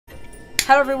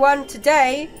Hello everyone,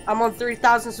 today I'm on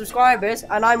 3,000 subscribers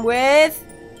and I'm with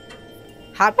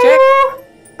Patrick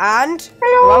and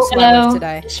who else am I with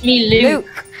today? It's me, Luke.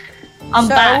 I'm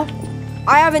back.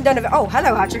 I haven't done it. Oh,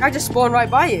 hello Patrick, I just spawned right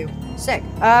by you. Sick.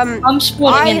 I'm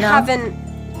spawning in now. I haven't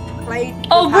played.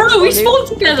 Oh bro, we spawned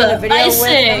together. That is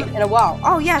sick. In a while.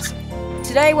 Oh yes.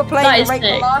 Today we're playing Rake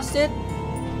Remastered.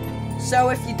 So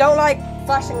if you don't like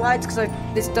flashing lights, because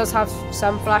this does have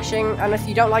some flashing, and if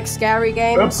you don't like scary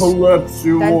games,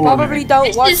 then probably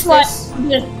don't watch this.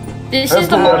 This is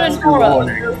the modern horror.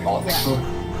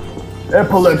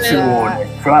 Epilepsy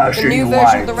warning, flashing the new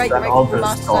version of the Rake and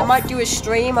Remastered. So I might do a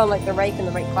stream on like the Rake and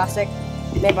the Rake Classic,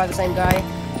 made by the same guy.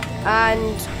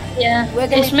 And yeah, we're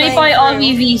gonna it's made by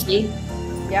RVVZ.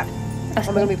 Yeah, and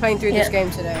we're gonna be playing through this game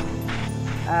today.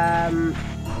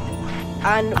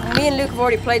 And me and Luke have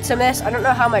already played some of this. I don't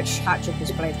know how much Patrick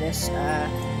has played this.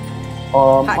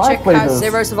 Patrick has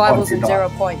 0 survivals and 0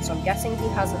 points, so I'm guessing he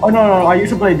hasn't. Oh no, I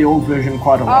used to play the old version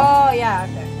quite a lot. Oh yeah,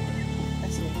 okay.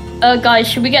 Let's see. Guys,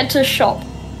 should we get to the shop?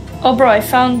 Oh bro, I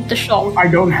found the shop. I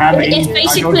don't have any. It's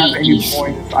basically east.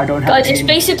 I don't have guys, it's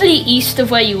basically east of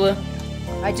where you were.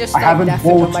 I just haven't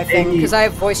bought on my thing because I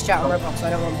have voice chat on Roblox, so I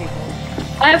don't want people.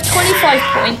 I have 25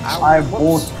 points. I've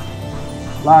bought.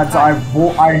 Lads,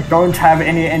 I don't have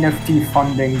any NFT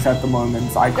fundings at the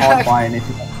moment. I can't buy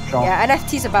anything at the shop. Yeah,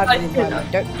 NFTs are bad for the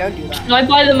environment. Don't do that. Should I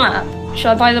buy the map? Should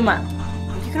I buy the map?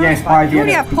 You can yes, buy the You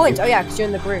already NFT. have points. Oh yeah, because you're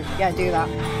in the group. Yeah, do that.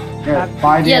 Yeah,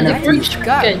 buy the NFT. The group's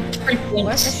good. 3 points.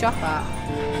 Where's the shop at?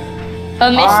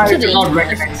 It's to the do not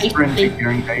recommend sprinting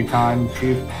during daytime,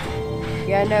 chief.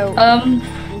 Yeah, no.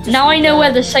 Now I know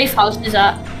where the safe house is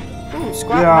at. Ooh,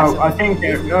 scrap metal. metal. I think.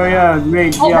 Oh yeah,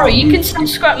 wait. Oh bro, you can sell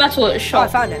scrap metal at a shop. Oh, I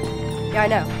found it. Yeah, I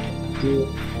know.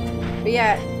 But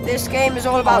yeah, this game is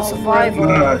all about survival.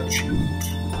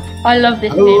 I love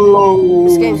this game.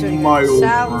 This game's really good.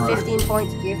 Sell 15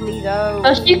 points, give me those.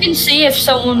 First, you can see if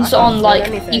someone's on like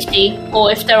PC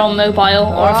or if they're on mobile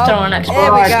or if they're on Xbox.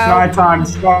 There we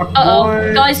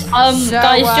go. Guys,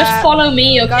 guys, just follow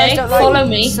me, okay? Follow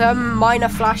me. Some minor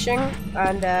flashing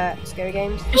and scary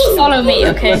games. Just follow me,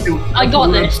 okay? I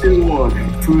got this.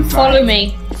 Follow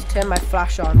me. Let's turn my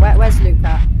flash on. Where's Luke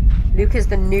at? Luke is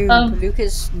the noob. Luke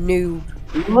is noob.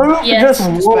 Luke just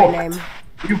walked. Name.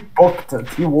 You booked it.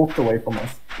 You walked away from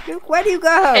us. Luke, where do you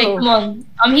go? Hey, come on.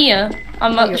 I'm here.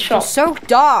 I'm at the shop. It's so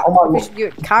dark. Oh your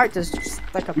character's just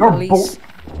like a police.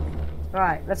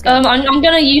 Right, let's go. I'm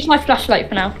gonna use my flashlight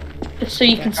for now, just so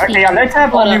you can see. Okay, yeah, let's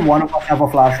have only one of us have a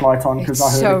flashlight on because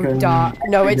I heard it's so dark.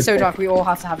 No, it's so dark. We all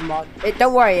have to have them on.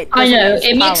 Don't worry. I know.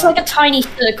 It makes like a tiny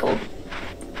circle.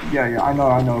 Yeah, I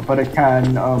know, but it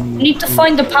can. We need to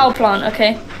find the power plant,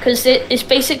 okay? Because it's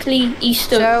basically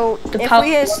east of the power. So if we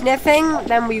hear sniffing,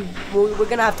 then we're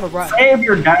gonna have to run. Save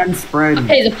your damn spread.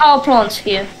 Okay, the power plant's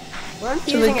here. We're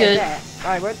using it there.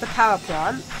 Right, we're at the power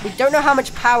plant. We don't know how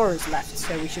much power is left,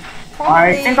 so we should probably.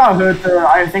 I think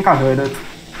I heard it.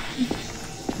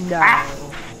 No.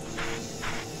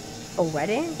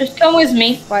 Already? Just come with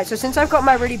me. Right, so since I've got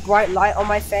my really bright light on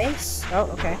my face. Oh,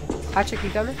 okay. Patrick,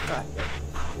 you coming? Alright.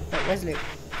 Wait, where's Luke?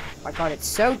 Oh my god, it's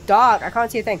so dark. I can't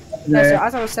see a thing. No, so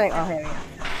as I was saying, oh, here we go.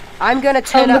 I'm gonna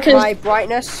turn up my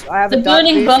brightness. I have the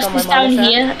burning bus is down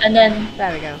here, and then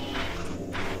there we go.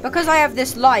 Because I have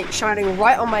this light shining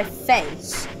right on my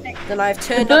face, then I've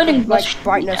turned up the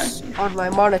brightness on my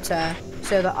monitor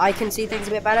so that I can see things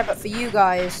a bit better. But for you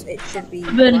guys, it should be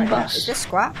burning bus. Is this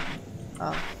scrap?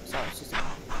 Oh, sorry, it's just a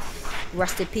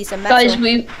rusted piece of metal. Guys,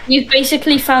 we've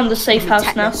basically found the safe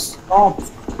house now. Stop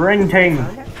sprinting.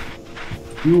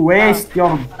 You waste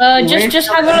your. Just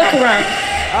have a look around.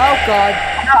 Oh god.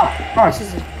 No. This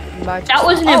is that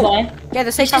was nearby. Yeah,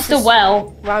 the safe house is the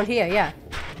well. Around here, yeah.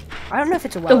 I don't know if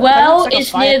it's a well. The well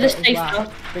is near the safe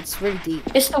house. It's really deep.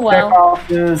 It's the well.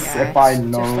 If I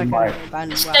know my.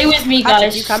 Stay with me,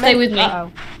 guys. Stay with me.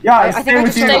 Yeah, I think I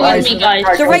can stay with me, guys.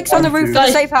 The rake's on the roof of the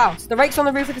safe house. The rake's on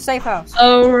the roof of the safe house.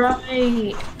 Oh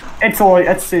right. It's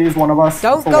one of us.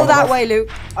 Don't go that way, Luke.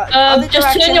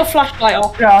 Just turn your flashlight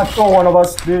off. Yeah, it's one of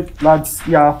us, dude. Lads,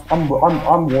 yeah, I'm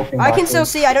walking. I can still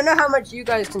see. I don't know how much you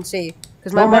guys can see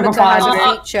because my monitor has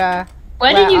a feature.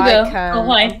 Where did you go? Oh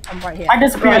hi. I'm right here. I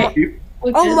disappeared.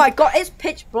 Oh my god, it's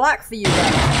pitch black for you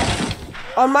guys.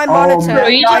 On my monitor,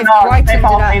 I've brightened it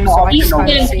up so I can kind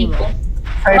of see more.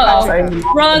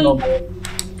 Run!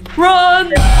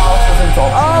 Run!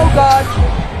 Oh god.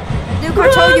 Luke, I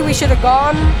told you we should have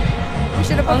gone. We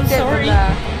should have booked it from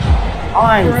there.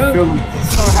 I'm feeling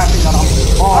so happy that I'm.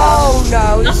 Oh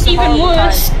no, that's even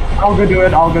worse. I'll go do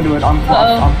it. I'm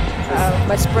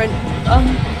my sprint.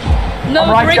 No,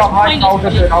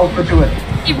 I'll go do it.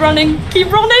 Keep running.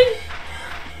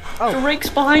 The Rake's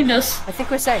behind us. I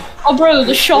think we're safe. Oh, bro,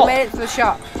 the shop. We made it to the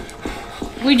shop.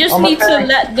 We just need to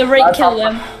let the Rake kill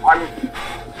them.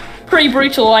 Pretty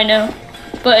brutal, I know.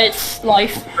 But it's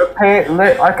life.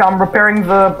 I'm repairing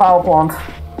the power plant.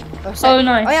 Oh,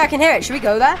 nice. Oh, yeah, I can hear it. Should we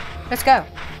go there? Let's go.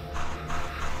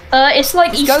 It's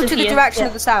like east go of to the here. direction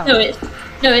of the sound. No, it's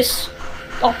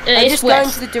I'm just going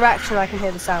west. to the direction I can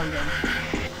hear the sound in.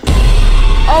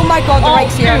 Oh my god, the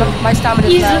Rake's here. My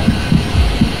stamina's low.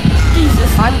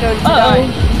 Jesus. I'm going to die.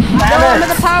 No, I'm in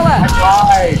the power. No,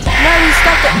 he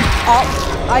stopped it. Oh,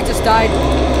 I just died.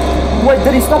 Wait,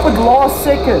 did he stop at the last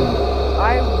second?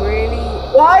 I really...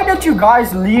 Why did you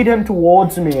guys lead him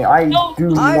towards me? I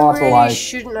really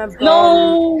shouldn't have gone.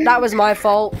 No. That was my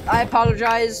fault. I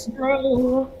apologize.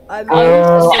 I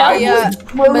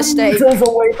made a mistake. Millimeters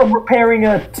away from repairing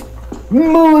it.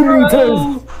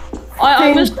 Millimeters.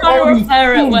 I was trying to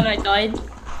repair it when I died.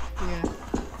 Yeah.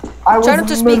 Try not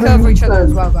to speak over each other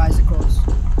as well, guys, of course.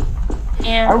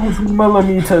 Yeah. I was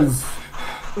millimeters.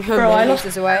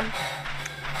 Millimeters away.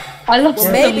 I lost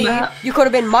well, maybe you could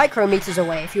have been micrometers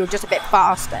away if you were just a bit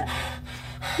faster.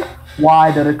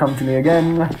 Why did it come to me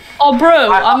again? Oh,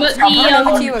 bro, I'm at the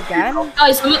you again?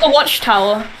 Guys, I'm at the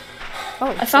watchtower.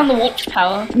 Oh, I found the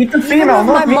watchtower. You can see now.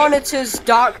 My monitor's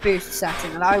dark boost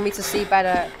setting, allowing me to see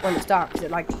better when it's dark, because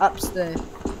it like ups the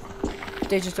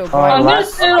digital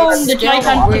brightness. I'm gonna turn on the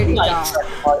gigantic lights.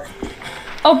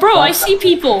 Oh, bro, I see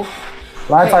people.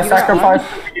 Lads, I sacrificed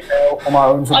the detail for my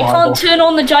own survival. I can't turn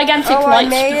on the gigantic lights. I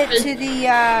made it to the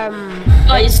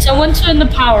Guys, someone turn the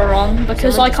power on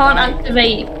because I can't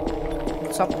activate.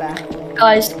 What's up there?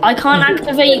 Guys, I can't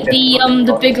activate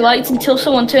the big lights until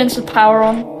someone turns the power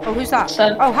on. Oh, who's that?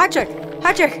 So, oh, Hadrick!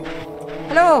 Hadrick!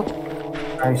 Hello!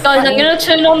 Nice. Guys, I'm gonna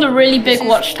turn on the really big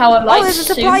watchtower lights. Oh, there's a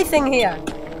supply thing here!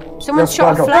 Someone's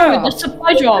shot a flare. Oh, the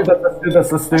supply drop. Let's do this.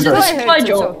 The supply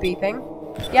drop. Sort of beeping.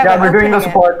 Yeah, we're doing the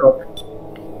supply drop.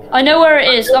 I know where it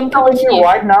is. I'm coming to you.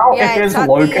 Right now, yeah, it is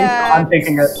located. I'm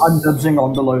taking it. I'm dibsing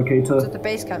on the locator. It's at the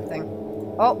base camp thing.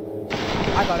 Oh.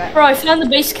 I got it. Bro, I found the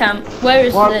base camp. Where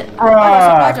is it?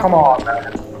 Come on,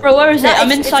 man. Bro, where is it?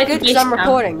 I'm inside the base camp. I'm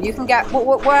recording. You can get...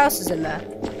 What else is in there?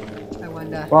 I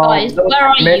wonder. Well, guys, where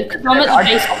are you? Because I'm at the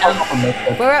base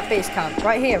camp. We're at base camp.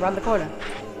 Right here, around the corner.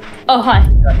 Oh, hi.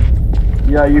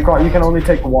 Yeah, you can only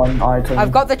take one item.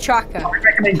 I've got the tracker. Power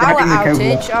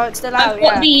outage. Oh, it's still out, I've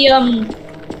got the,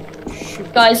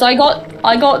 Guys, I got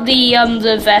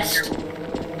the vest.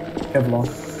 Kevlar.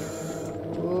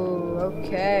 Ooh,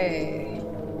 okay.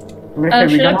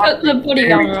 Should I put the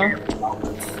body armor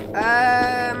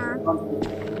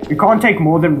on? You can't take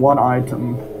more than one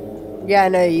item. Yeah,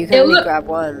 no, you can only grab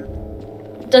one.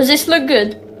 Does this look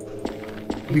good?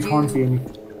 You can't see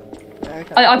anything.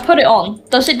 Okay. I put it on.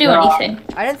 Does it do anything?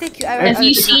 I don't think. Have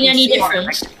you seen any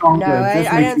difference? No, I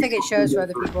don't think it shows for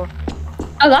other people.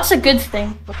 Oh, that's a good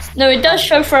thing. No, it does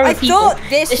show for other people. I thought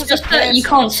this it's just that you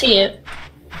can't see it.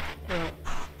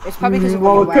 It's probably because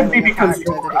well, it could be because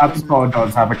your avatar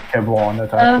does have a Kevlar on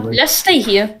it, actually. Let's stay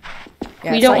here.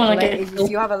 Yeah, we don't want to get if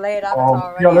you have a layered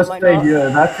avatar already, yeah, let's stay here.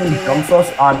 That thing jumps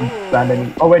us. I'm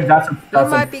standing. Oh wait, that's a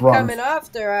might be coming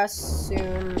after us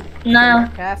soon. No.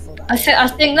 Careful. I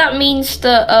think that means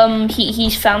that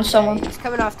he's found someone. Yeah, he's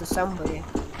coming after somebody.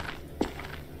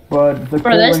 But the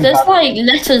bro, there's like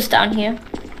letters down here.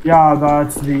 Yeah,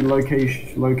 that's the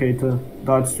locator.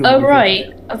 That's the locator.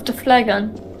 Right, of the flare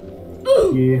gun.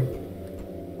 Yeah.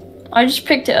 I just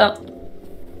picked it up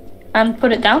and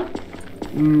put it down.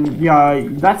 Yeah,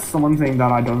 that's the one thing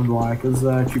that I don't like, is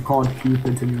that you can't keep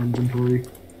it in your inventory.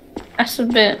 That's a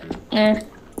bit,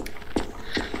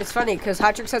 It's funny, because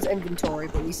Hadrick says inventory,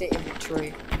 but we say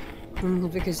inventory.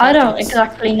 Because I don't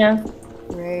exactly know.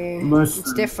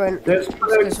 It's different. It's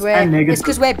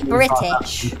because we're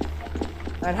British.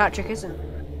 And Hadrick isn't.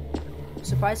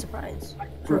 Surprise, surprise.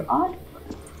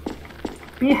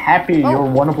 Be happy you're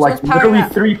one of like literally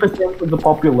 3% of the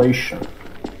population.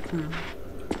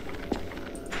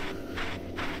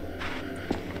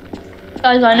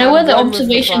 Guys, I know where the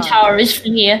observation tower is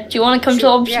from here. Do you want to come to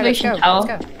the observation tower?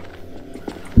 Let's go.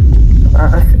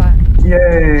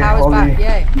 Yay! Power's back,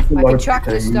 yay. I can track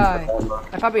this guy.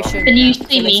 I probably should. Can you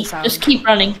see me? Just keep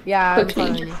running. Yeah,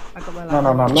 quickly. I got my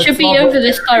light. No. Should be over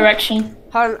this direction.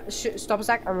 Hold on, stop a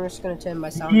sec. I'm just gonna turn my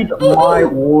sound. Heed my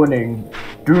warning.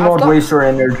 Do not waste your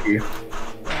energy.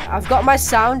 Yeah, I've got my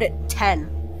sound at 10.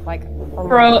 Like.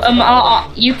 Bro,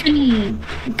 you can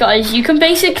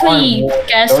basically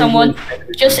scare someone.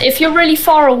 Just if you're really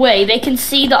far away, they can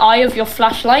see the eye of your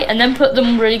flashlight, and then put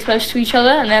them really close to each other,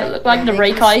 and they look like the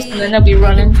Rake eyes, and then they'll be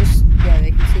running. Yeah,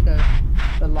 they can see the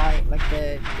light, like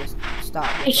the start.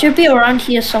 It should be around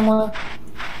here somewhere.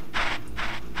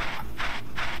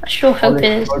 sure hope it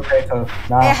is.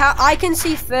 I can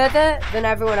see further than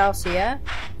everyone else here.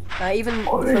 Even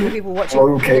from the people watching,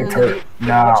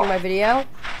 watching my video,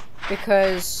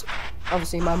 because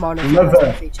obviously my monitor has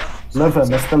that feature. Liver,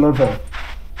 Mr. Liver.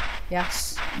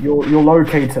 Yes. Your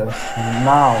locator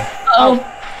now. Oh,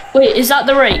 wait, is that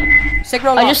the rate?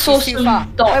 Signal I just saw some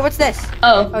dots. Wait, what's this?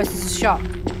 Oh, this is a shop.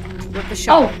 With the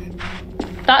shop. Oh,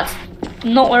 that's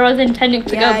not where I was intending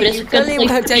to go, but it's a good place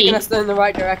to be. Taking us in the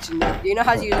right direction. Do you know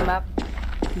how to use a map?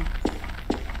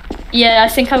 Yeah, I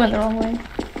think I went the wrong way.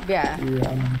 Yeah.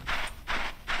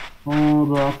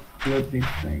 Hold up, let me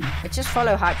think. Let's just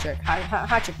follow Hattrick.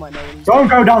 Hattrick might know what he's doing.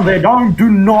 Go down there. Do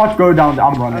not go down there.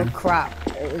 I'm running. Oh crap.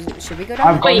 Should we go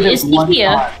down there? Wait, is he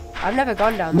here? I've never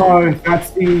gone down there. No,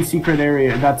 that's the secret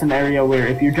area. That's an area where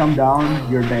if you jump down,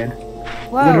 you're dead.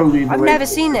 Whoa, literally, I've never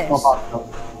seen this.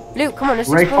 Luke, come on,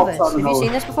 let's explore this. Have you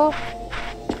seen this before?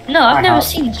 No, I've never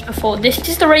seen this before. This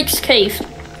is the Rake's cave.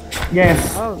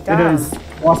 Yes, it is.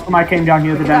 Last time I came down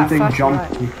here, the damn thing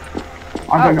jumped me.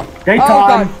 I'm going to...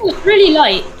 Daytime! Oh, it's really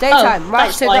light. Daytime,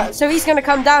 right, so he's going to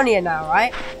come down here now,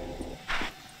 right?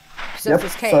 Yep,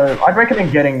 so I'd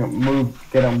recommend get a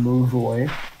move away.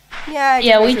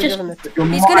 Yeah, we just...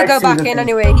 He's going to go back in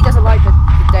anyway. He doesn't like the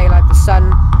daylight, the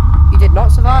sun. You did not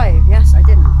survive. Yes, I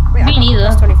didn't. Wait, me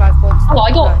neither. 25 points. Oh,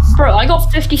 I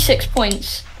got 56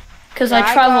 points. Because I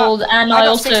travelled and I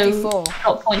also 64.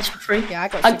 Got points for free. Yeah, I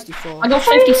got 64. I got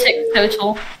 56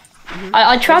 total.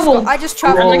 I travelled. I just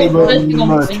travelled. I got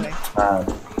 31 points.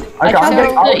 I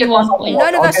travelled 31 points.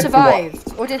 None of us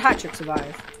survived. Or did Hattrick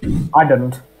survive? I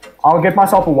didn't. I'll get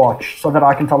myself a watch so that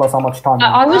I can tell us how much time.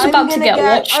 I was about to get a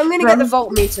watch. I'm gonna get the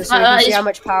voltmeter so we can see how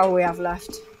much power we have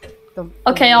left.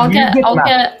 Okay, I'll get.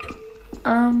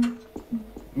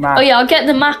 Map. Oh yeah, I'll get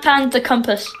the map and the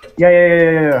compass.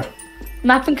 Yeah.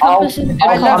 Map and compass is a good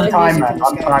I love the time, music in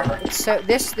I'm this timing. game.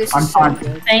 This is I'm so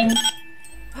good.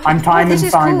 I'm timing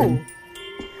Simon.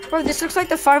 Cool. Bro, this looks like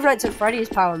the Five Nights at Freddy's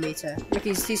power meter. Look,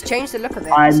 he's changed the look of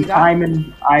it. I'm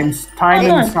timing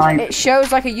Simon. It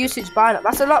shows like a usage bar.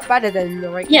 That's a lot better than the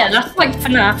Rake. Yeah, that's like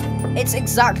FNAF. It's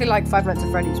exactly like Five Nights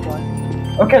at Freddy's one.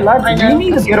 Okay, lads, you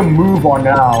need to get a move on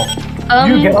now.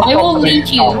 I will lead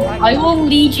you. I will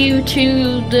lead you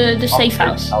to the safe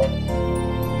house.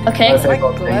 Okay. It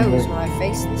glows when I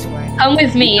face this way. Come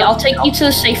with me. I'll take you to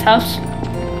the safe house.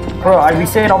 Bro, we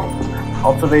set up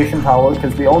observation tower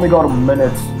because we only got a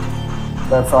minute.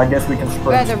 So I guess we can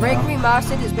sprint. Yeah, the Rake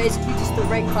Remastered is basically just the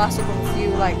Rake Classic with a few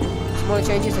like smaller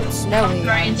changes. It's snowy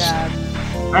and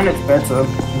it's better.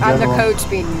 And the code's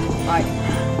been like.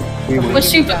 We're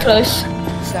super close.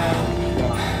 So.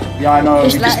 Yeah, I know.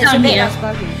 It's just down here.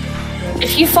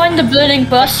 If you find the burning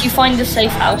bus, you find the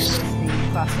safe house.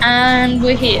 And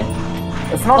we're here.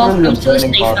 It's not Welcome really a to the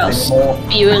burning safe bus house, anymore.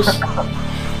 viewers. It's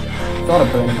not a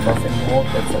burning bus anymore.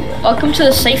 Welcome to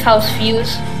the safe house,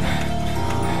 viewers.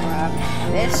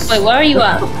 This? Wait, where are you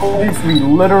at? We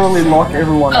literally lock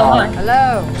everyone out.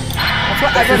 Hello.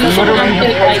 That's what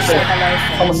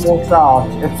someone walks out.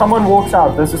 If someone walks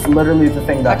out, this is literally the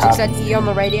thing that happens. Said E on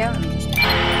the radio.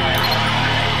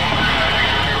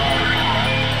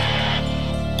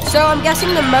 So I'm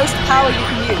guessing the most power you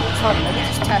can use. Hold on, let me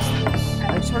just test this.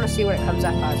 I just want to see what it comes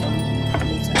up as on the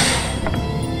meter.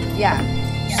 Yeah.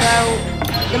 So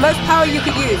the most power you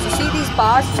could use. You see these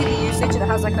bars? You see the usage, and it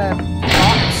has like a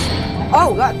box.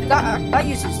 Oh, that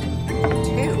uses 2.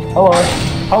 Hello.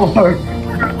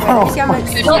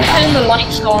 Do not turn the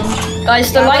lights on,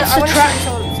 guys. The lights are trapped.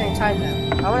 At the same time,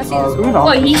 though. I want to see this.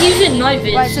 Oh, he's using night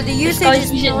vision. Right, so the usage is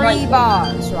 3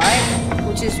 bars, right?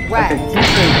 Which is red.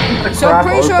 So I'm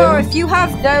pretty sure if you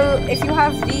have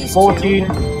these 14,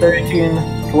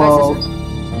 13, 12.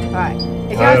 Right.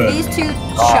 If you have these 2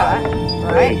 shut,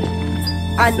 right?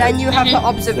 And then you have the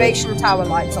observation tower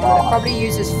lights on, it probably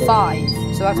uses 5.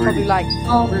 So that's probably like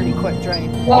really quick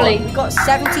drain. Wally. We got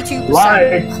 72%.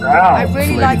 I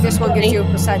really like this one gives you a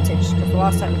percentage because the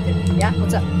last time we did. Yeah,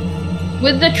 what's up?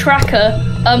 With the tracker,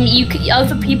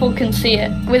 other people can see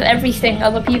it. With everything,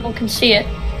 other people can see it.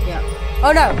 Yeah.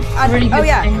 Oh no. And, really good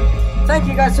thing. Thank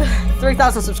you guys for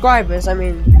 3,000 subscribers. I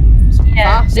mean.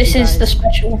 Yeah. This is the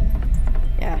special.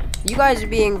 Yeah. You guys are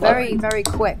being very, very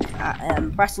quick at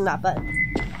pressing that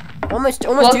button. Almost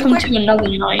Welcome too quick. to another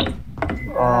night.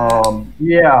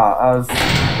 Yeah,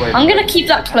 wait. I'm gonna keep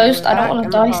that closed. I don't want to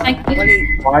die. Thank you.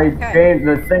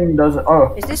 The thing doesn't.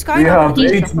 Oh, is this guy? We have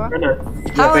 8 minutes.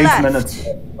 How 8 left? minutes.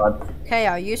 Okay,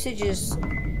 our usage is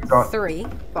 3,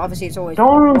 but obviously it's always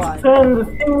don't 1. turn the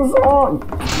things on.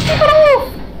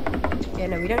 Yeah,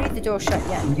 no, we don't need the door shut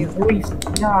yet. You waste.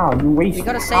 Yeah, you waste. We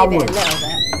gotta save it a little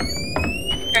bit.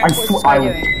 I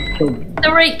will kill you.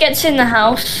 the Rake gets in the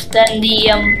house, then the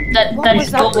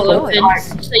door will open,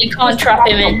 so you can't trap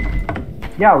him in.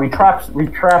 Yeah, we trap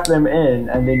them in,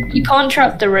 and then you can't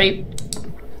trap the Rake.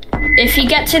 If he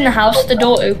gets in the house, the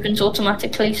door opens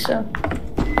automatically. So.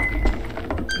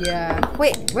 Yeah.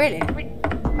 Wait, really?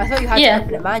 I thought you had to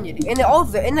open it manually. In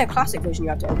the classic version, you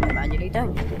have to open it manually,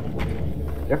 don't you?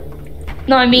 Yep.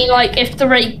 No, I mean like if the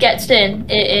Rake gets in,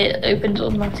 it opens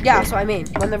automatically. Yeah, that's what I mean.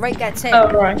 When the Rake gets in,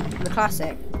 right. In the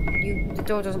classic, the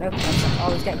door doesn't open.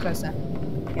 Oh, he's getting closer.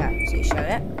 Yeah, so you shut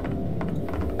it.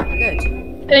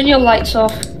 Good. Turn your lights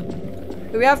off.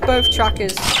 We have both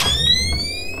trackers.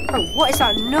 Oh, what is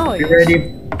that noise? You ready?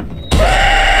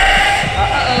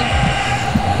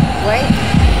 Wait.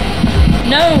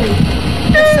 No.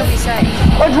 You'll still be safe.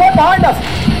 Oh, it's right behind us!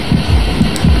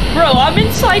 Bro, I'm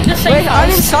inside the safe house. I'm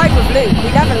inside with Luke.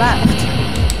 We never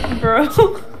left. Bro.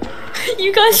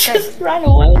 You guys just ran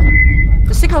away.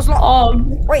 The signal's locked.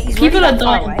 Wait, he's people really are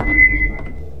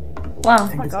dying. Wow.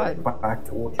 Oh my god. Back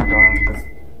towards you guys.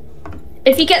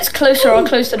 If he gets closer, I'll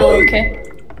close the door, okay?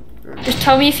 Just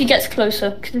tell me if he gets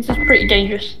closer, because this is pretty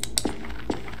dangerous.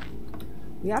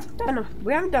 We haven't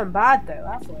done bad though,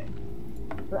 have we?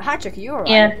 Hatchick, are you alright?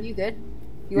 Yeah. Are you good?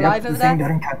 You alive over the there? thing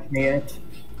didn't catch me yet.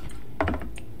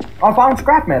 I found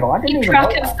scrap metal. I didn't even know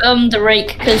that. Keep track of the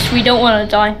Rake, because we don't want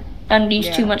to die and use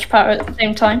too much power at the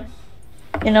same time.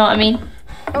 You know what I mean?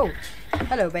 Oh,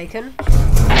 hello, Bacon.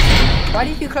 Why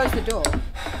did you close the door?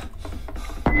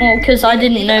 Well, because I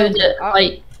didn't know that,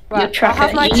 like, your tracker. I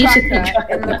have my you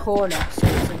tracker in the corner, so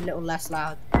it's a little less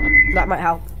loud. That might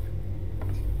help.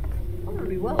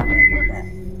 Probably will, wouldn't it?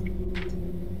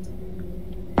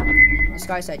 This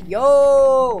guy said,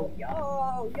 yo,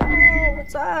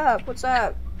 what's up? What's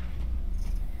up?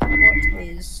 What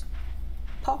is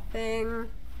popping?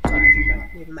 Sorry, I'm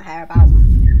moving my hair about.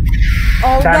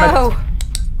 Oh no!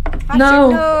 Patrick,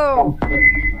 no!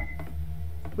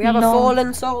 We have a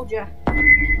fallen soldier.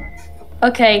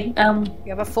 Okay, We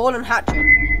have a fallen hatchet.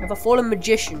 We have a fallen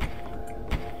magician.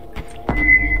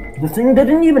 The thing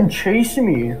didn't even chase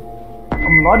me.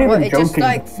 I'm not even joking. It just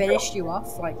like finished you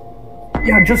off, like.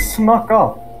 Yeah, it just snuck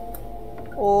up.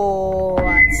 Oh,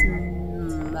 that's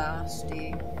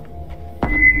nasty.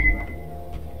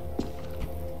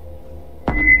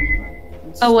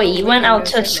 oh wait, you went out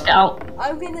to scout.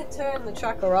 I'm gonna turn the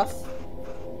tracker off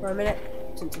for a minute,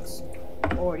 since it's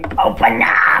already... Open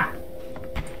up!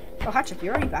 Oh, Hatchick,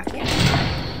 you're already back in.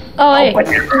 Oh wait.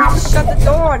 Shut the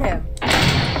door on him.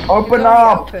 Open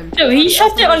up! No, he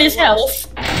shut it on himself.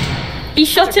 He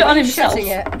shut it on himself.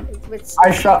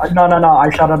 I shut it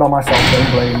on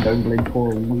myself. Don't blame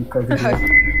poor Luke over here.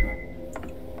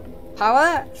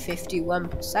 Power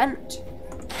 51%.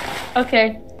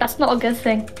 Okay, that's not a good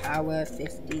thing. Power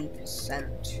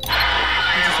 50%.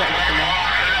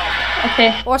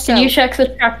 Okay. Also, can you check the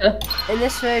tracker? In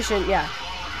this version, yeah.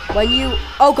 When you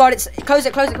oh god, it's close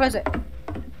it. It's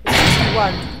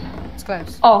 61. It's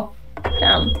close. Oh,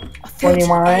 damn.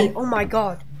 21. Oh my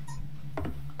god.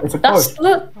 It's a close.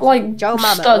 That's like Joe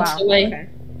Mama. studs Wow. away. Okay.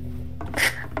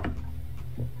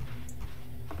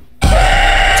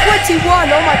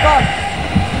 21. Oh my god.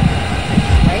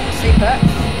 Wait, stay put.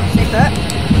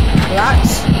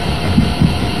 Relax.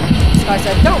 This guy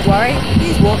said, "Don't worry."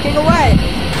 He's walking away.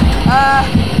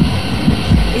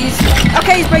 He's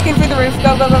breaking through the roof.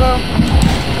 Go.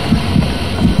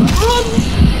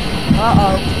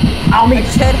 I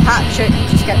just heard Hatchet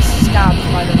just get stabbed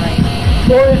by the rain.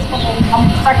 Boys, I'm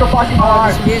sacrificing my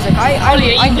life. This music. I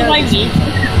know this music.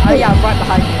 Oh yeah, I'm right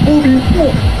behind you.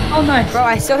 Oh nice. Bro,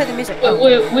 I still hear the music.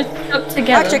 We're stuck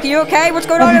together. Hatchet, are you okay? What's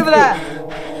going on over there?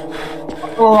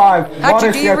 Alive.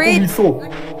 Hatchet, do you read?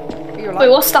 Wait,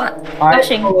 what's that?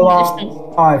 Flashing in the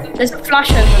distance. There's a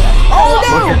flash over there. Oh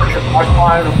no!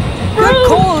 Good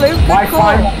call, Luke. Good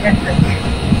call.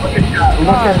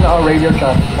 Look at our radio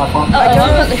chat. I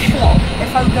don't know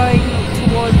if I'm going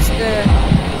towards the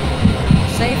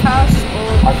safe house or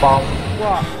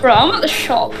what. Bro, I'm at the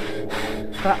shop.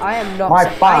 But I am not.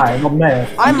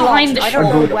 I'm behind the shop. I don't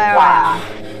know where I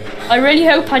am. I really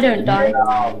hope I don't die.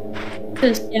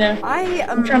 Because, you know. I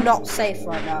am not safe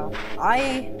right now.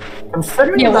 I'm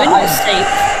sitting we're not safe.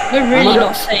 We're really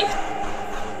not safe.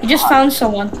 You just found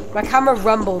someone. My camera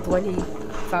rumbled when he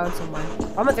found someone.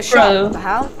 I'm at the shop. What the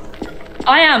hell?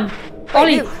 I am.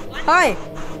 Ollie. Luke. Hi.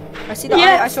 I see the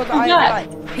eye. I saw the eye.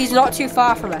 He's not too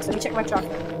far from us. Let me check my tracker.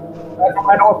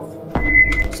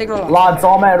 Signal off. Lads,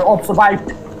 I'm at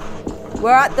observation.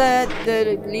 We're at the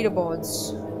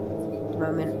leaderboards at the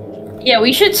moment. Yeah,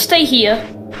 we should stay here.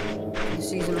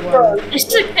 Season 1. This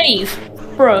is a cave.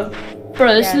 Bro,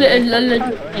 this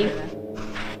little cave.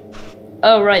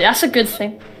 Oh right, that's a good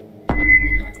thing.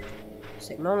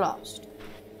 Signal lost.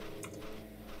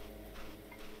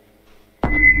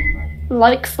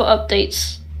 Like for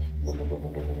updates.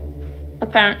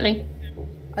 Apparently.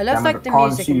 I love like the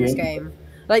music in this game.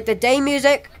 Like the day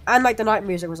music and like the night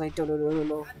music was like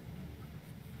no.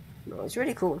 No, it's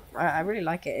really cool. I really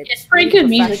like it. It's pretty really good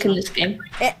music in this game.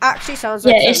 It actually sounds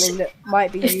like something that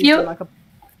might be used in like a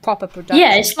proper production.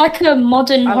 Yeah, it's like a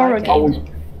modern horror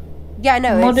game. Yeah,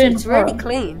 no, it's really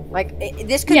clean. Like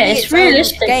this could be its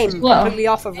realistic game completely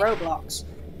off of Roblox.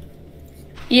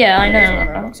 Yeah, I know.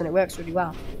 Roblox, and it works really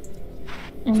well.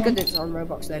 It's good that it's on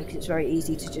Roblox though, because it's very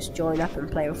easy to just join up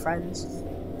and play with friends,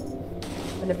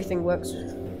 and everything works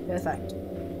perfect.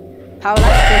 Power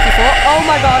lag 34. Oh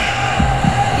my god!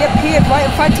 He appeared right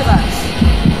in front of us.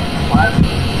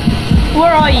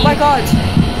 Where are you? Oh my god!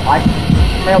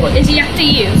 Is he after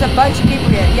you? There's a bunch of people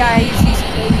here. Yeah, he's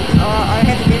I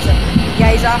hear the music.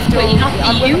 Yeah, he's after. Wait, he's after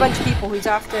I'm you? with a bunch of people. He's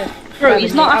after. Bro,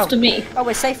 he's not after me. Oh,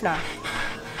 we're safe now.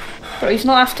 Bro, he's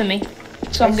not after me.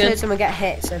 So I'm good. I heard someone get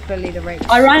hit, so clearly the Rake.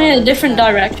 I ran in a different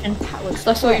direction.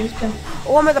 That's what you was doing.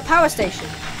 Oh, I'm at the power station.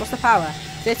 What's the power?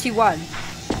 31.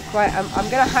 Right, I'm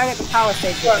gonna hang at the power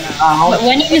station now. But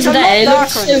when he was there, it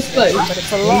looked so close. But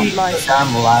it's a lot nicer.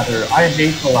 Damn ladder. I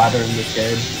hate the ladder in this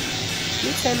game.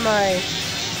 You turn my.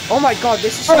 Oh my god,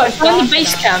 this is. Bro, I found the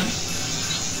base camp.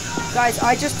 Guys,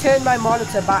 I just turned my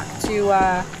monitor back to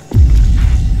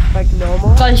like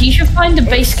normal. Guys, you should find the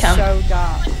base camp. So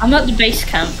dark. I'm at the base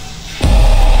camp.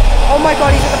 Oh my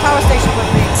god, he's at the power station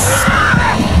with me.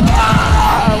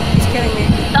 Uh-oh, he's killing me.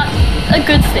 That's a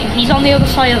good thing. He's on the other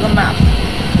side of the map.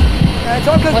 It's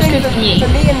not a good thing for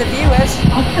me and the viewers.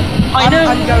 I know.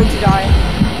 I'm going to die.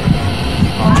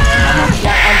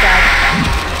 Yeah, I'm dead.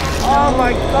 Oh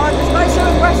my god, this guy's so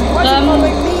aggressive. Why is he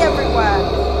following me everywhere?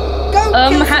 Go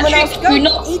kill someone else. Go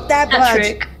eat their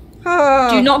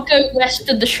blood. Do not go west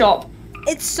of the shop.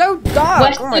 It's so dark.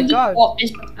 West oh my of the god. shop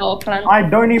is the power plant. I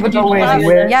don't even know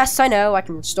where. Yes, I know. I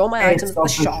can store my items at the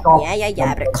shop.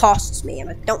 Yeah, but it costs me, and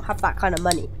I don't have that kind of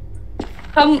money.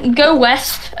 Go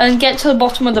west and get to the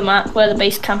bottom of the map where the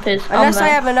base camp is. Unless I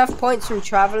have enough points from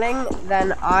traveling,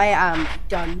 then I am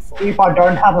done for. If I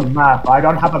don't have a map, I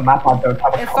don't have a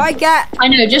If I get... I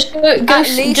know, just go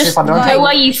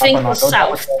where you think is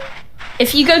south.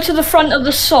 If you go to the front of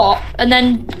the shop and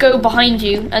then go behind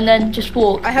you and then just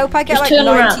walk. I hope I get just like turn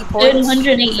 90 around. points. Turn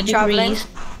 180 degrees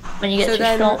when you get to the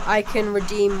shop. So then I can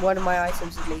redeem one of my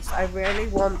items at least. I really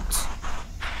want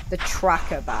the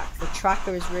tracker back. The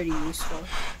tracker is really useful.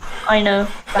 I know.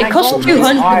 It costs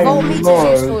 200. The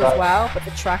voltmeter is useful as well, but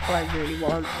the tracker I really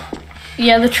want.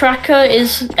 Yeah, the tracker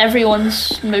is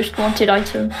everyone's most wanted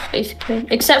item, basically.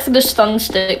 Except for the stun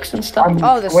sticks and stuff.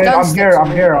 The stun sticks.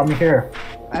 I'm here.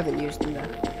 I haven't used them though.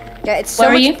 Yeah, it's so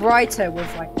much brighter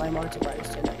with like my monitor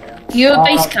brightness turned up now. You're at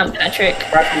base camp, Patrick.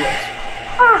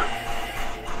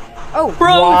 Oh,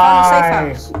 bro! I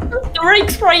found a safe house. The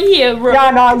Rake's right here, bro.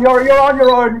 Yeah, no, you're on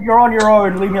your own. You're on your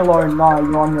own. Leave me alone. No,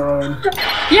 you're on your own.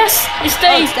 Yes, it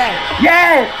stayed.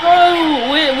 Yeah!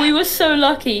 Bro, we were so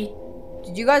lucky.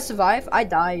 Did you guys survive? I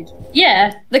died.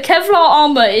 Yeah, the Kevlar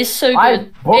armor is so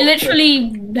good. It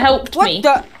literally helped me.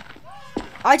 What the?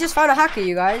 I just found a hacker,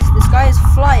 you guys. This guy is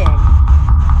flying.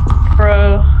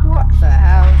 Bro. What the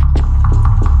hell?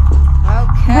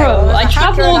 Okay. Bro, well, I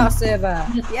traveled. On our server.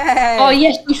 Yay. Oh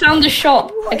yes, we found the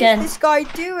shop again. What is this guy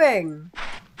doing?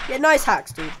 Yeah, nice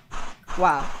hacks, dude.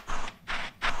 Wow.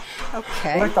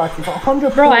 Okay.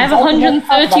 Bro, I have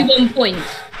 131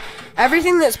 points.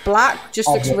 Everything that's black just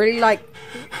looks really like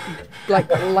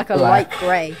a light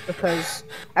grey, because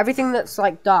everything that's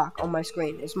like dark on my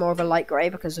screen is more of a light grey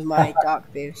because of my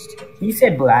dark boost. He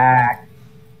said black.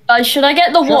 Should I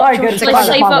get the watch or should I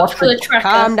save up for the tracker?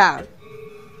 Calm down.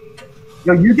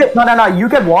 Yo, you get no. You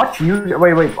get watch. Wait.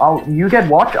 You get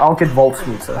watch. I'll get Volt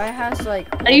Scooter. I has like.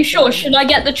 Are you sure? Should I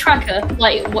get the tracker?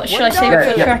 Like, what should I save for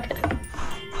the tracker?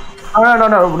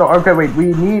 No. Okay, wait.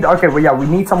 We need. Okay, well, yeah, we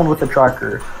need someone with a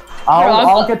tracker.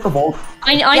 I'll get the Volt.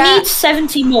 I need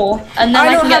 70 more, and then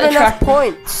I can get the tracker.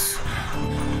 Points.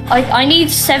 I need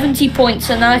 70 points,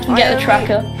 and then I can get the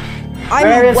tracker.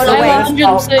 I'm 1 away.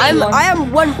 I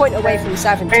am 1 point away from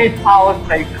 70. Where's power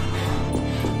station?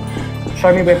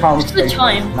 Show me where power station is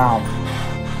time now.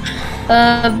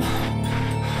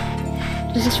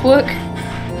 Does this work?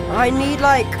 I need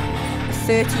like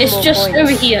 30 It's more just points.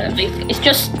 over here. It's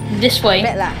just this way. A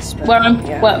bit less. Where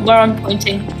I'm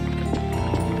pointing.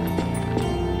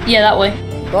 Yeah, that way.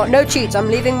 Well, no cheats. I'm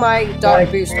leaving my dark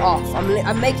boost off.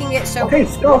 I'm making it so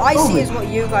what I see is what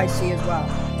you guys see as well.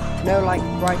 No like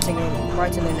brightening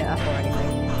it up or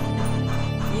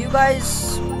anything. You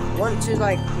guys want to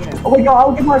like, you know. Oh my god,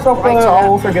 I'll give myself.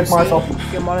 I'll also get myself.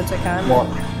 Your monitor can. What?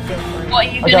 Feel free. What, are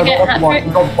you gonna get hat trick?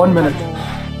 We got 1 minute.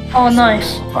 Oh,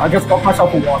 nice. I just got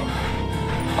myself a 1.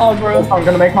 Oh, bro. So I'm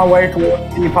gonna make my way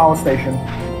towards the power station.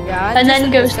 Yeah, and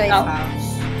then go safe south.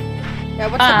 house. Yeah,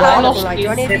 what's the bar looking like? Do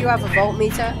any of you have a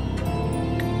voltmeter?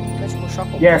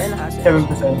 Yes,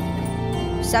 7%.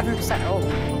 7%. Oh,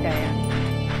 okay. Yeah.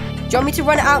 Do you want me to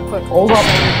run it out quick? Hold up.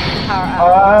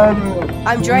 Power out.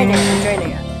 I'm draining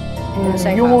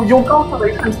it. Your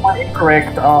calculations are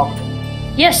incorrect.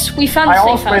 Yes, we found I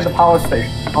safe also the power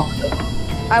station.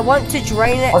 I want to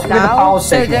drain it now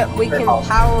so that we can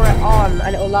power it on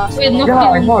and it'll last. Yeah, I know.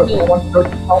 I want to go to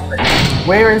the power station.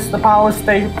 Where is the power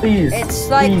station, please? It's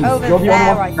like over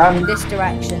there, I think. This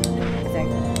direction, I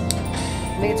think.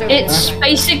 It's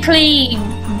basically.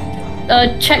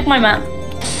 Check my map.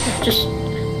 Just.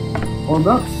 Hold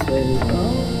up.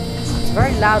 It's a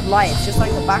very loud light. It's just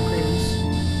like the back rooms.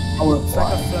 Oh, it's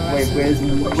like a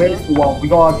fluorescent. Where's the well? We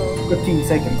got 15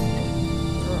 seconds.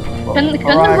 Can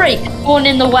the Rake spawn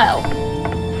in the well?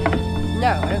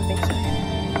 No, I don't think so.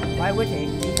 Why would he?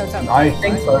 He comes out. I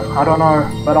think so. I don't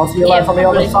know, but I'll see you lads on the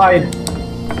other side.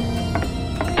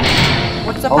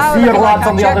 What's the power? I'll see you lads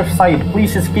on the other side.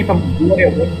 Please just keep them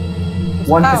loyal.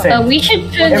 1%. We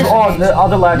should turn this. Oh, the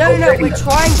other lad. No, we're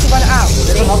trying to run it out.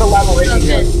 There's another lad already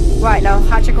here. Right now,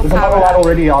 Hatchet will power. There's another lad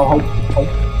already. I'll hope.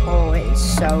 Oh, it is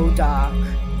so dark.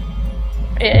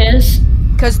 It is.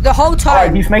 Because the whole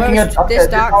time he's making it this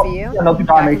dark for you. Another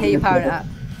guy I can hear you making powering it up.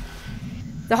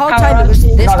 The whole time it was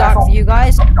this dark for you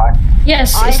guys.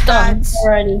 Yes, it's done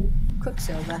already.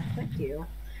 Quicksilver, thank you.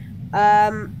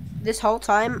 This whole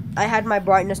time I had my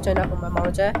brightness turned up on my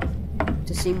monitor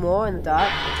to see more in the dark,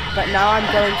 but now I'm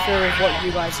going through with what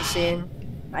you guys are seeing,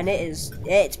 and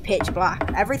it's pitch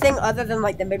black. Everything other than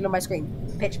like the middle of my screen,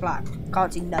 pitch black.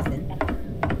 Can't see nothing.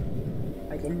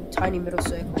 Like in tiny middle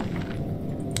circle.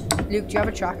 Luke, do you have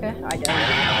a tracker? I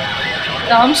don't.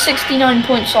 No, I'm 69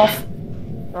 points off.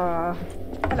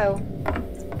 Hello.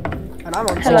 And I'm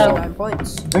on 69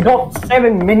 points. We got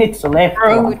 7 minutes left.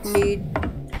 You would need.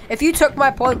 If you took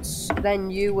my points, then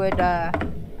you would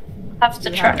have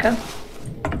the tracker.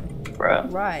 Bro.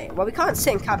 Right. Well, we can't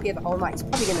sit and camp here the whole night. It's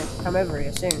probably gonna come over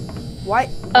here soon. Why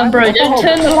bro, don't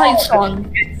turn the lights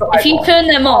on. If you turn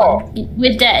them on,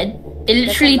 we're dead. It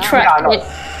literally tracks it.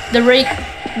 The Rake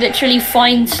literally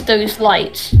finds those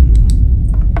lights.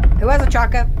 Who has a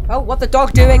tracker? Oh, what the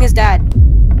dog doing is dead.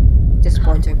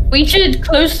 Disappointing. We should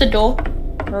close the door.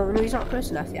 Oh, no, he's not close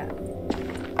enough yet.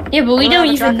 Yeah, but we don't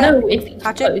even know if he's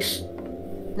close.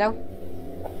 No.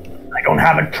 I don't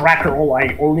have a tracker.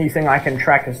 Only thing I can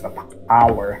track is the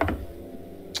power.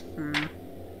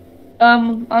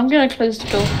 I'm gonna close the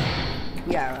door.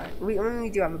 Yeah, right. We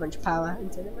do have a bunch of power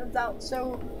until it runs out,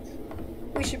 so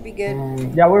we should be good.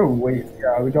 Yeah,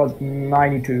 we got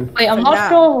 92. Wait, I'm not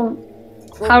sure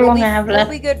how long I have left.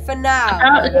 We'll be good for now.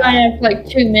 I have like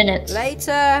 2 minutes.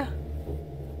 Later.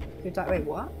 Wait,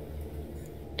 what?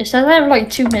 It says I have like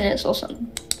 2 minutes or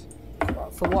something.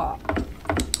 What, for what?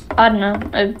 I don't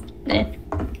know. Yeah.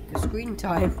 The screen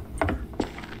time.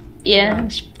 Yeah,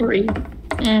 it's free.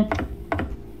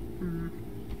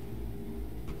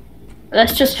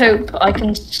 Let's just hope I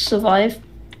can survive.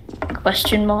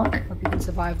 Question mark. Hope you can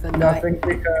survive the night. I think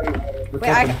we can.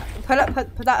 Wait,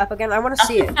 put that up again. I want to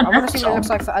see it. I want to see what it looks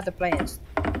like for other players.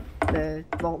 The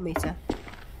voltmeter.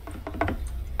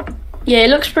 Yeah, it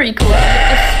looks pretty cool. Oh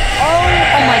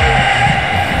my god.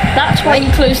 That's why you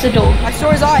closed the door. I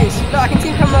saw his eyes. Look, I can see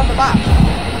him coming off the back.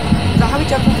 Is that how he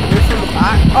jumped off the roof from the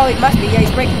back? Oh, it must be. Yeah,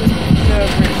 he's breaking the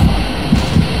roof.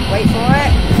 Wait for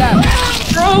it. Go.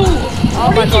 Bro! Oh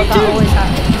my god, that always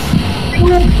happens.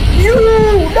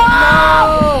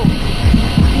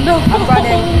 No! I'm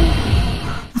running.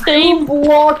 Same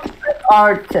block.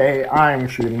 Okay, I'm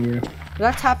shooting you.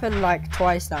 That's happened like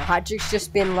twice now. Hadrick's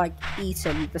just been like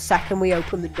eaten the second we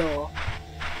open the door.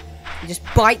 He just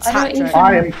bites Hadrick.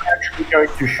 I am actually going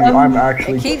to shoot. I'm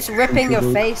actually. It keeps ripping your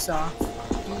face off.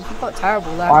 You've got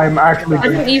terrible luck. I'm actually. I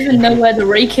don't even know where the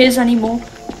Rake is anymore.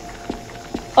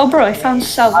 Oh, bro, I found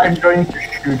salvage. I'm going to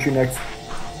shoot you next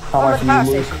time I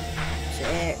see you, Luke.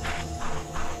 Sick.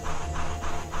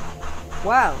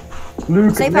 Wow.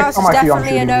 Luke, safe house is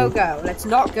definitely a no-go. Let's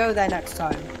not go there next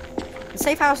time. The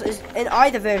safe house is in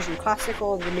either version, classic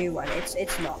or the new one.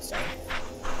 It's not safe.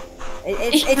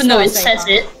 Even though it says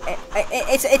it.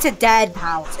 It's a dead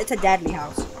house. It's a deadly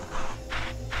house.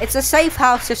 It's a safe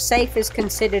house if safe is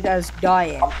considered as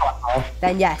dying.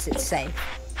 Then yes, it's safe.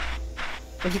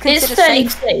 If you consider it's fairly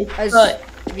safe, but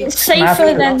it's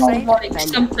safer than like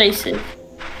some places.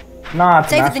 Nah, it's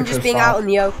safer than just being out in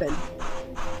the open.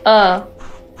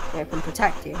 It can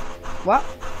protect you. What?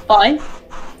 Bye.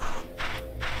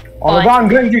 Oliver, I'm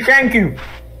going to thank you.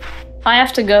 I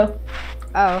have to go.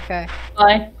 Oh, okay.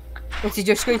 Bye. What's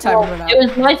your screen time run out? It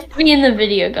was nice to be in the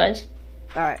video, guys.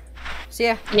 Alright. See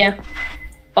ya. Yeah.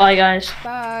 Bye, guys.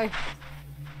 Bye.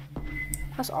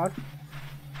 That's odd.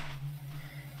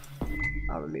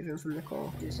 I'll remove him from the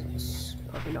call because it's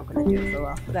probably not going to do it for a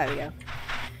while. But there we go.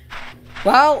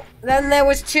 Well, then there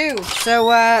was 2. So,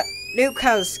 Luke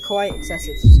has quite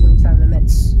excessive screen time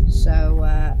limits. So,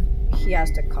 he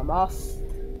has to come off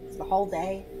for the whole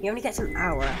day. He only gets an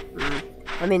hour.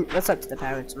 I mean, that's up to the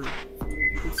parents.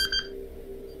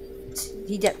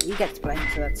 He gets to play,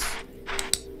 so that's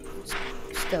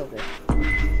still good.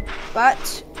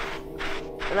 But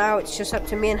now it's just up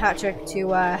to me and Hattrick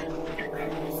to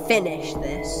finish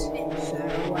this. So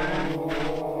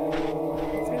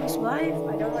hopefully it's live.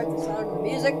 I don't like the sound of the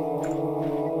music.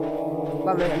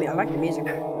 Well, I mean, I like the music.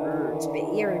 It's a bit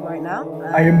eerie right now.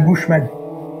 I am Bushman.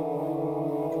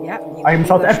 Yeah. I am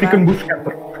South African bush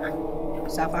camper.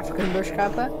 South African bush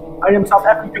camper? I am South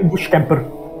African bush camper.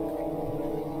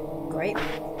 Great.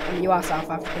 I mean, you are South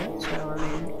African, so I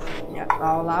mean, yeah,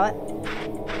 I'll allow it.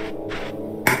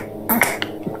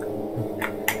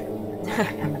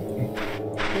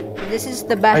 This is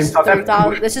the best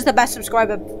 3,000. This is the best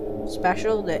subscriber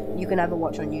special that you can ever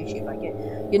watch on YouTube. Like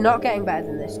you're not getting better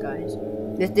than this, guys.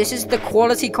 This is the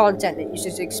quality content that you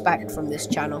should expect from this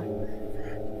channel.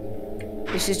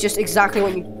 This is just exactly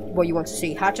what you want to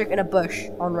see. Hattrick in a bush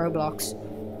on Roblox.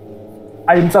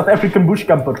 I am South African bush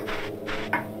camper.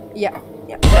 Yeah.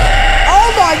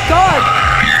 Oh my god!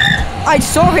 I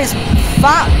saw his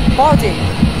fat body.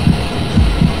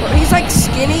 He's like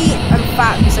skinny and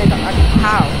fat at the same time. I mean,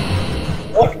 how?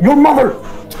 What? Your mother!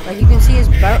 Like you can see his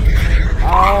bone.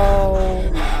 Oh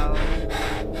no.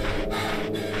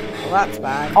 Well, that's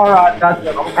bad. Alright, that's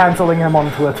it. I'm cancelling him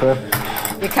on Twitter.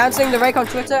 You're cancelling the Rake on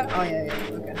Twitter? Oh yeah,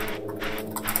 okay.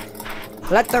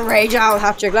 Let the rage out,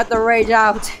 Hattrick. Let the rage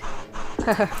out.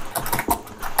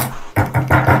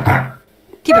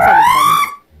 Keep it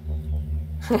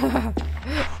funny.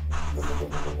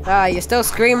 Ah, you still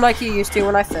scream like you used to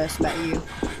when I first met you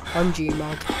on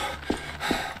Gmod.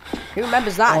 Who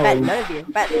remembers that? I bet none of you.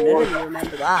 I bet none of you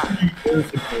remember that.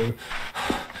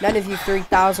 None of you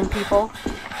 3,000 people.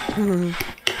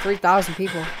 3,000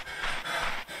 people.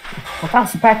 Well,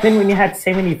 that's back then when you had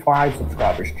 75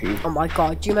 subscribers, Chief. Oh my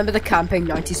god, do you remember the camping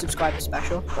 90 subscriber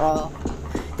special? Oh.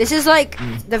 This is like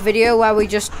the video where we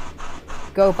just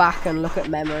go back and look at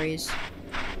memories.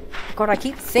 God, I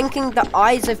keep thinking the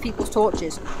eyes of people's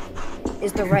torches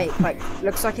is the Rake. Like,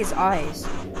 looks like his eyes.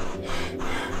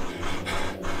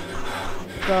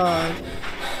 God.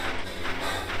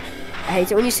 I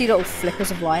hate it when you see little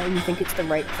flickers of light and you think it's the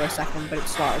Rake for a second, but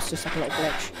it's not. It's just like a little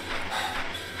glitch.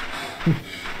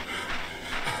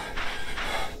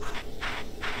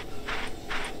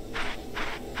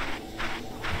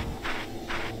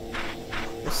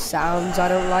 The sounds, I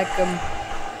don't like them.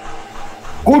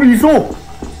 Chorizo!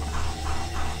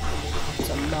 It's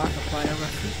a Markiplier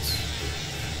reference.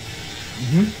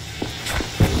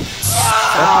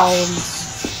 Sounds.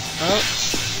 Oh,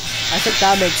 I took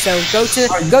damage. So go to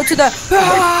the.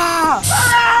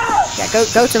 Yeah,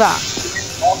 go to that.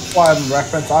 That's why I'm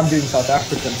reference. I'm doing South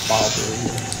African style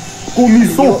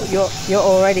here. You're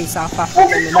already South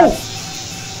African enough.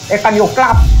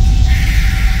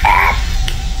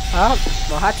 Oh,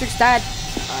 well, Hattrick's dead.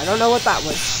 I don't know what that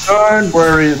was. Don't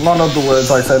worry, none of the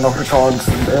words I say in Afrikaans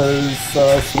is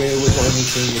swear with or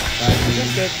anything.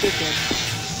 Good.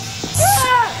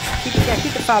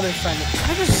 Keep the family friendly.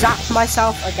 I just zapped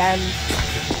myself again.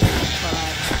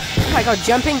 Oh my god,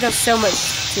 jumping does so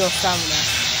much to your stamina.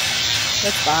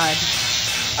 That's bad.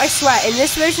 I swear, in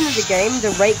this version of the game,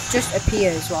 the Rake just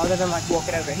appears rather than like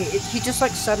walking over. He just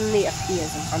like suddenly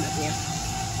appears in front of you.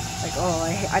 Like, oh,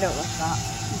 I don't like that.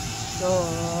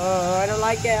 Oh, I don't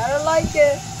like it.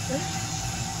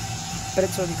 But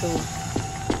it's really cool.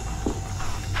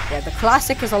 Yeah, the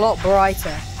classic is a lot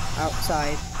brighter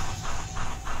outside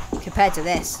compared to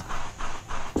this.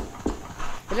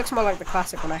 It looks more like the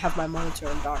classic when I have my monitor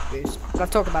on dark boost. But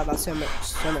I've talked about that so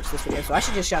much this video, so I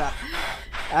should just shut up.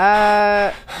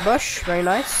 Bush, very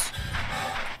nice.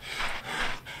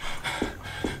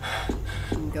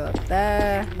 Go up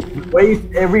there. Waste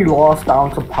every last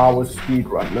ounce of power speed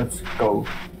run. Let's go.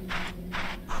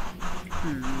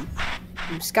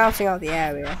 I'm scouting out the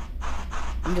area.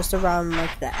 I'm just around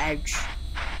like the edge.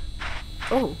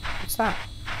 Oh, what's that?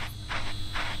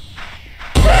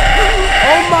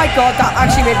 Oh my god, that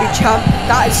actually made me jump.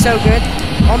 That is so good.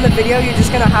 On the video, you're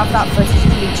just gonna have that footage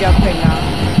of me jumping now.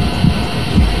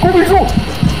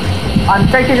 I'm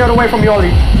taking it away from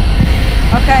Yoli.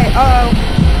 Okay,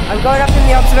 I'm going up in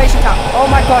the observation tower. Oh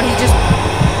my god, he just...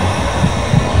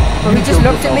 Well, he just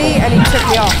looked at me and he took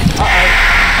me off. Uh-oh.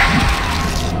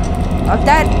 I'm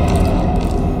dead.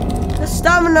 The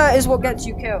stamina is what gets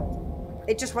you killed.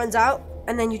 It just runs out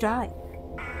and then you die.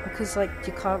 Because, like,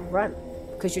 you can't run.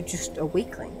 Because you're just a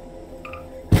weakling.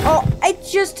 Oh, I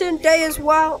just turned day as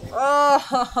well. Oh,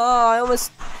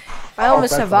 I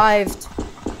almost survived.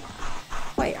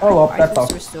 Wait,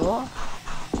 items restore.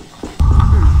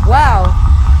 Wow.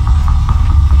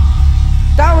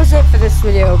 That was it for this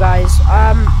video, guys.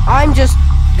 I'm just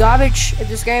garbage at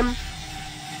this game.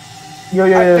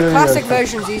 The classic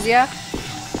version's easier.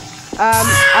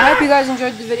 I hope you guys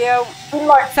enjoyed the video.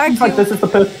 Thank you. This is the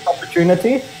perfect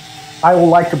opportunity. I would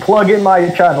like to plug in my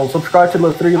channel. Subscribe to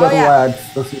the 3 little lads.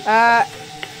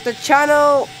 The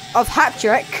channel of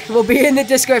Hatrick will be in the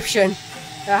description.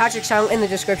 Hatrick's channel in the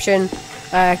description.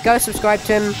 Go subscribe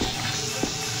to him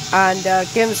and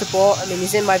give him support. I mean,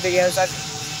 he's in my videos.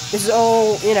 This is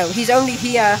all, you know, he's only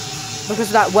here because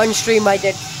of that one stream I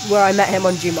did where I met him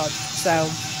on Gmod. So,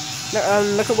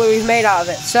 look at what we've made out of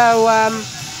it. So,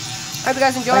 hope you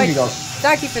guys enjoyed.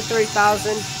 Thank you for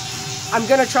 3,000. I'm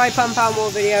gonna try pump out more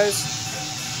videos.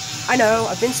 I know,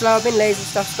 I've been slow, I've been lazy,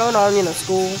 stuff's going on, you know,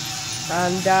 school.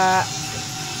 And,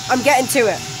 I'm getting to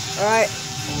it. Alright?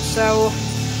 So,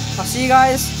 I'll see you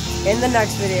guys in the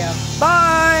next video.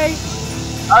 Bye!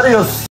 Adios!